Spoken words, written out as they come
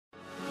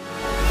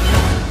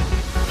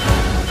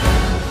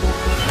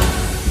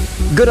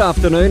Good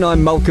afternoon,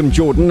 I'm Malcolm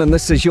Jordan and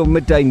this is your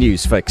Midday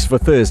News Fix for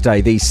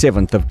Thursday the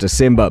 7th of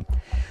December.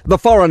 The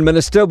Foreign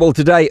Minister will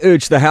today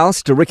urge the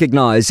House to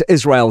recognise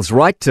Israel's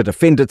right to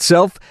defend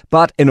itself,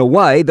 but in a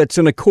way that's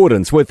in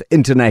accordance with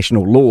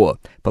international law.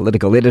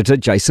 Political editor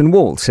Jason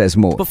Walls has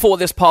more. Before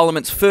this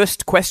Parliament's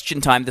first question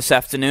time this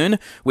afternoon,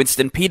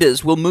 Winston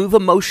Peters will move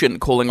a motion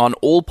calling on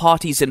all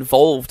parties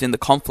involved in the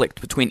conflict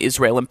between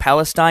Israel and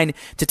Palestine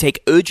to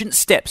take urgent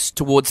steps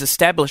towards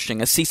establishing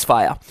a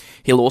ceasefire.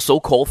 He'll also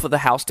call for the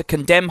House to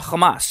condemn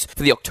Hamas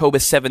for the October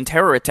 7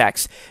 terror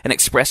attacks and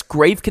express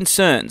grave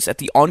concerns at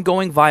the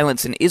ongoing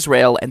violence in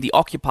Israel and the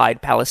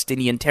occupied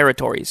Palestinian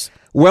territories.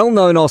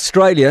 Well-known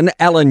Australian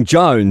Alan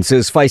Jones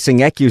is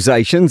facing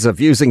accusations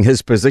of using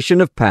his position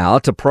of power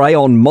to prey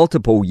on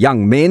multiple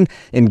young men,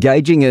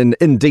 engaging in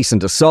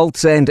indecent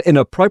assaults and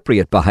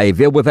inappropriate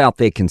behaviour without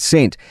their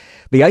consent.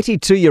 The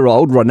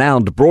 82-year-old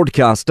renowned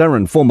broadcaster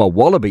and former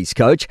Wallabies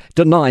coach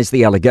denies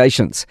the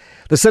allegations.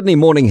 The Sydney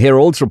Morning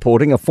Herald's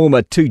reporting a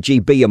former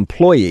 2GB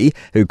employee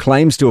who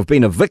claims to have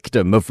been a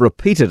victim of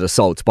repeated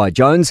assaults by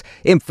Jones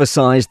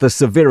emphasised the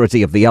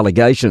severity of the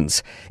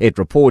allegations. It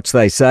reports,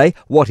 they say,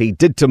 what he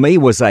did to me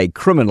was a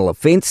criminal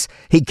offence.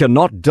 He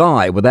cannot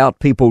die without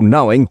people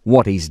knowing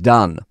what he's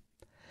done.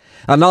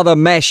 Another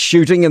mass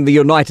shooting in the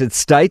United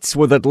States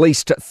with at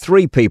least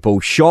 3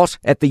 people shot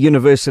at the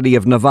University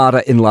of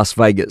Nevada in Las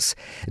Vegas.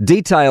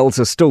 Details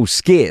are still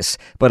scarce,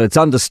 but it's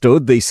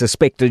understood the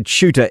suspected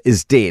shooter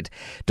is dead.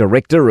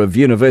 Director of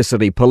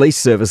University Police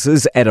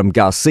Services, Adam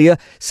Garcia,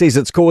 says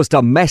it's caused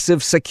a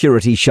massive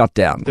security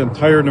shutdown. The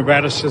entire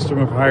Nevada system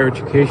of higher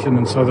education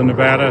in southern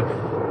Nevada,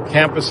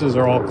 campuses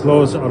are all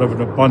closed out of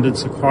an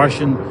abundance of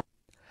caution.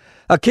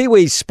 A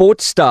Kiwi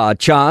sports star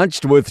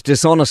charged with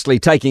dishonestly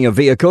taking a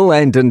vehicle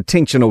and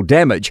intentional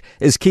damage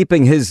is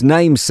keeping his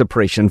name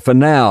suppression for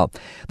now.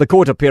 The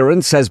court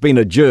appearance has been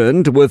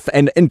adjourned with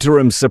an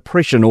interim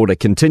suppression order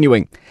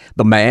continuing.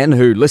 The man,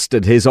 who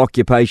listed his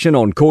occupation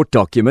on court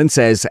documents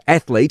as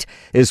athlete,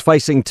 is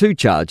facing 2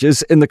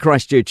 charges in the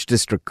Christchurch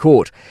District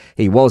Court.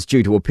 He was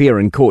due to appear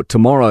in court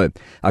tomorrow.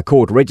 A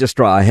court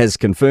registrar has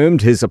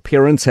confirmed his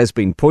appearance has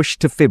been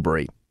pushed to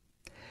February.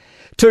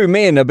 2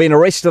 men have been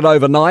arrested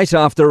overnight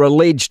after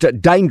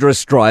alleged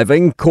dangerous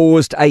driving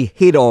caused a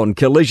head-on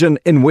collision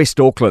in West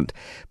Auckland.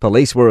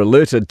 Police were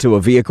alerted to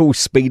a vehicle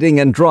speeding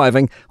and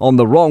driving on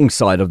the wrong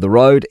side of the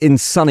road in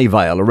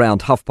Sunnyvale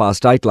around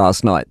 8:30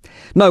 last night.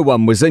 No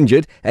one was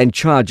injured and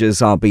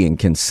charges are being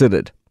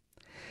considered.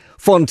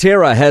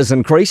 Fonterra has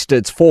increased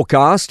its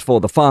forecast for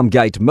the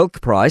Farmgate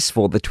milk price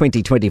for the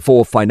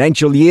 2024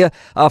 financial year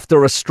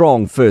after a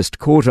strong first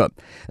quarter.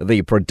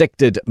 The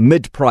predicted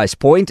mid-price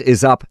point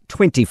is up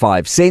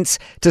 25 cents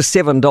to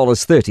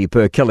 $7.30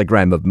 per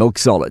kilogram of milk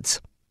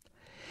solids.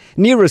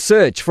 New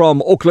research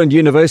from Auckland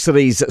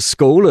University's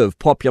School of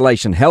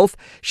Population Health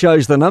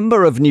shows the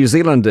number of New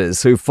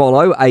Zealanders who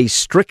follow a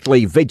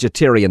strictly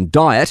vegetarian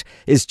diet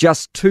is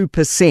just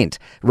 2%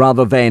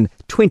 rather than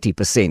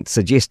 20%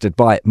 suggested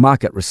by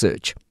market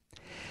research.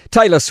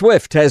 Taylor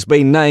Swift has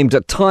been named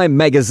Time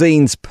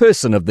magazine's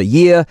Person of the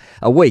Year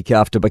a week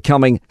after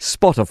becoming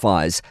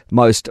Spotify's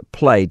most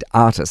played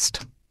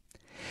artist.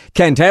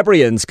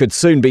 Cantabrians could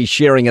soon be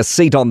sharing a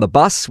seat on the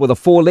bus with a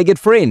 4-legged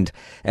friend.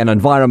 An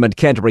Environment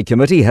Canterbury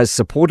committee has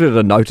supported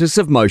a notice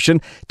of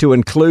motion to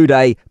include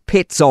a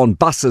pets on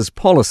buses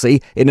policy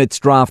in its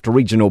draft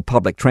regional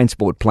public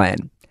transport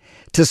plan.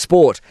 To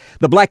sport,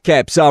 the Black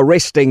Caps are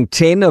resting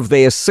 10 of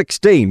their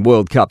 16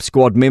 World Cup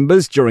squad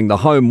members during the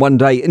home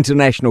one-day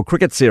international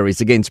cricket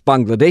series against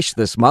Bangladesh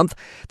this month.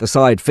 The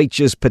side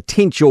features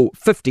potential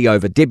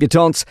 50-over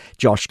debutants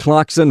Josh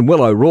Clarkson,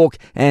 Will O'Rourke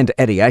and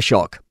Eddie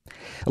Ashok.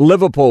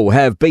 Liverpool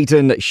have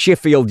beaten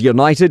Sheffield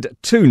United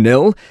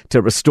 2-0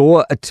 to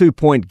restore a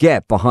 2-point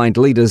gap behind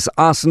leaders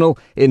Arsenal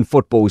in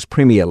football's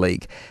Premier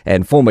League.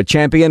 And former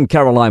champion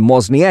Caroline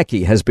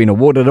Wozniacki has been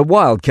awarded a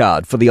wild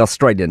card for the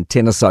Australian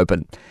Tennis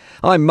Open.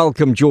 I'm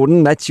Malcolm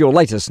Jordan. That's your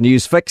latest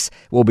news fix.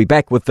 We'll be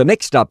back with the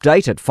next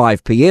update at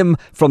 5 p.m.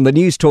 from the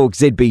Newstalk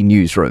ZB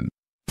newsroom.